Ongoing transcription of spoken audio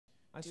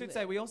I should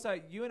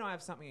say, you and I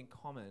have something in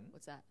common.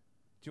 What's that?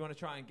 Do you want to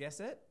try and guess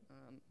it?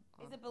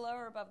 Is it below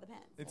or above the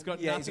pants? It's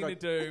got nothing to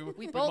do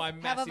with both my have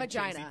a massive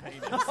cheesy vagina.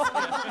 penis.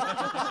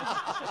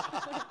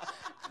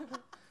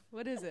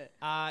 What is it?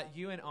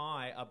 You and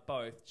I are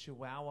both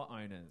Chihuahua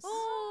owners.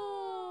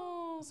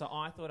 Oh. So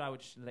I thought I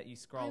would let you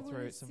scroll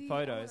through some see.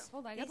 photos.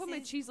 Hold on, I gotta put my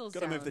cheesels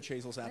Gotta down. move the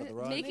cheesels out of the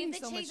road. Making the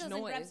so much cheesels noise.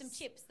 and grab some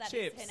chips. That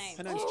Chips. is her name.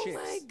 Her name's Oh Chips.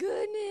 my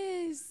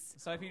goodness.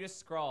 So if you just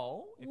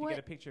scroll, if you What? get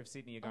a picture of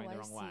Sydney, you're going Oh, the I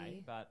wrong way.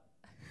 see. But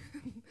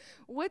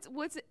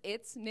What's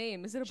its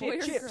name? Is it a boy or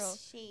a Chips. girl?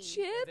 She. is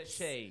Chips. it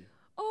she?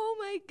 Oh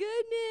my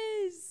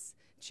goodness.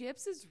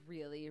 Chips is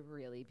really,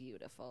 really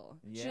beautiful.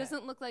 She Yeah.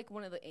 doesn't look like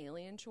one of the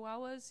alien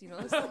chihuahuas. You know,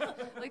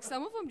 like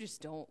some of them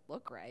just don't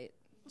look right.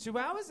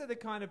 Chihuahuas are the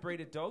kind of breed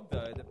of dog,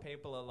 though, that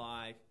people are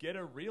like, get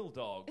a real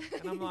dog.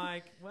 And I'm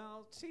like,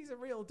 well, she's a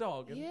real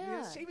dog. And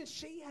Yeah. even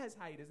she has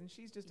haters, and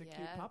she's just a cute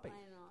Yeah. puppy.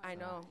 I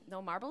know.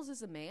 No, Marbles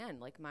is a man.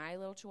 Like my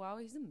little chihuahua,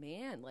 he's a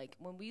man. Like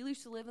when we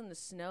used to live in the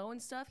snow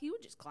and stuff, he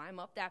would just climb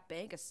up that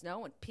bank of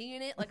snow and pee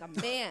in it like a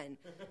man.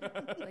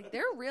 Like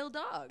they're real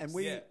dogs. And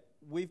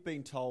we've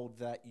been told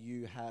that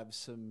you have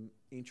some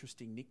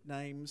interesting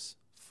nicknames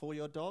for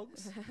your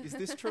dogs. Is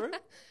this true?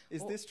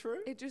 Is this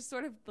true? It just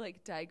sort of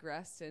like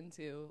digressed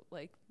into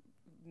like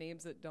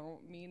names that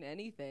don't mean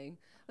anything.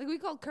 Like we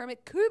called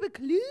Kermit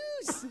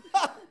Kubicloos.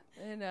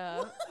 And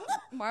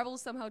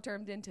Marbles somehow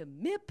turned into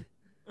Mip.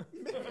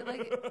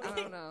 Like I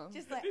don't know.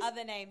 Just like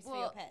other names for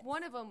your pets.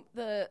 One of them,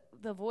 the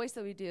voice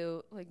that we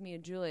do, like me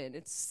and Julian,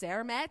 it's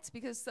Cermet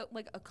because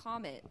like a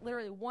comment,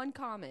 literally one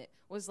comment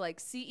was like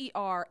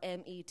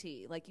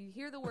CERMET. Like you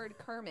hear the word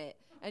Kermit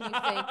and you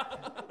think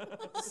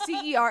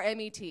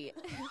CERMET.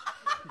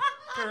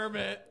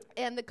 Kermit.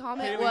 And the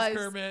comment Haley's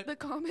Kermit.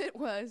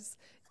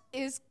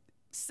 is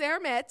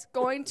Cermet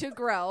going to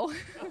grow?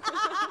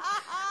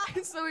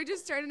 And so we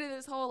just turned into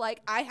this whole like,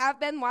 I have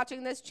been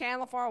watching this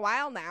channel for a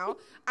while now.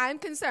 I'm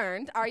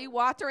concerned. Are you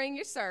watering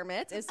your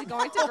Cermet? Is it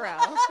going to grow?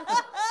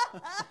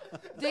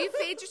 Do you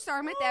feed your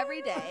Cermet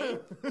every day?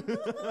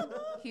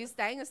 He's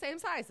staying the same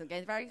size. I'm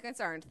getting very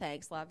concerned.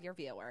 Thanks. Love your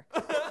viewer.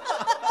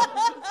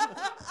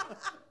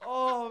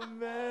 Oh,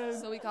 man.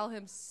 So we call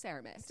him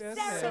Cermet.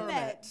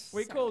 Cermet.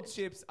 We call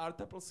Chips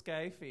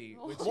Artapulscafi,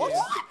 which What? is...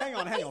 Hang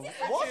on. Is this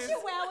What? a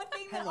Chihuahua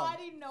thing Hang that on. I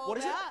didn't know What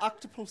is it?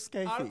 about?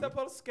 Octopulscafi.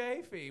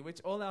 Artapulscafi,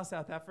 which all our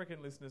South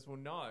African listeners will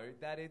know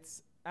that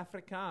it's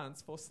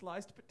Afrikaans for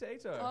sliced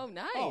potato. Oh,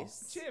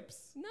 nice.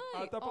 Chips. Nice.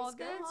 Oh, that's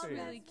Artapulscafi.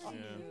 really Yeah.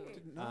 cute.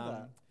 Didn't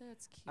know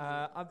That's cute.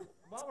 While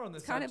we're on the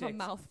It's kind of subject... a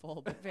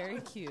mouthful, but very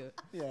cute.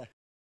 that. Yeah.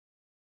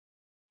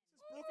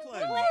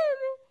 Brooklyn.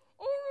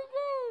 Oh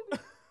my god!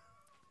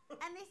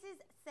 And this is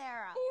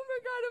Sarah. Oh my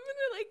god! I'm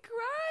gonna like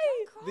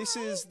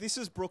cry. This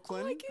is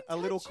Brooklyn, Oh, I can a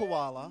little touch it.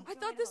 koala. I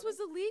thought this was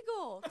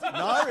illegal.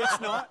 No, it's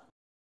not.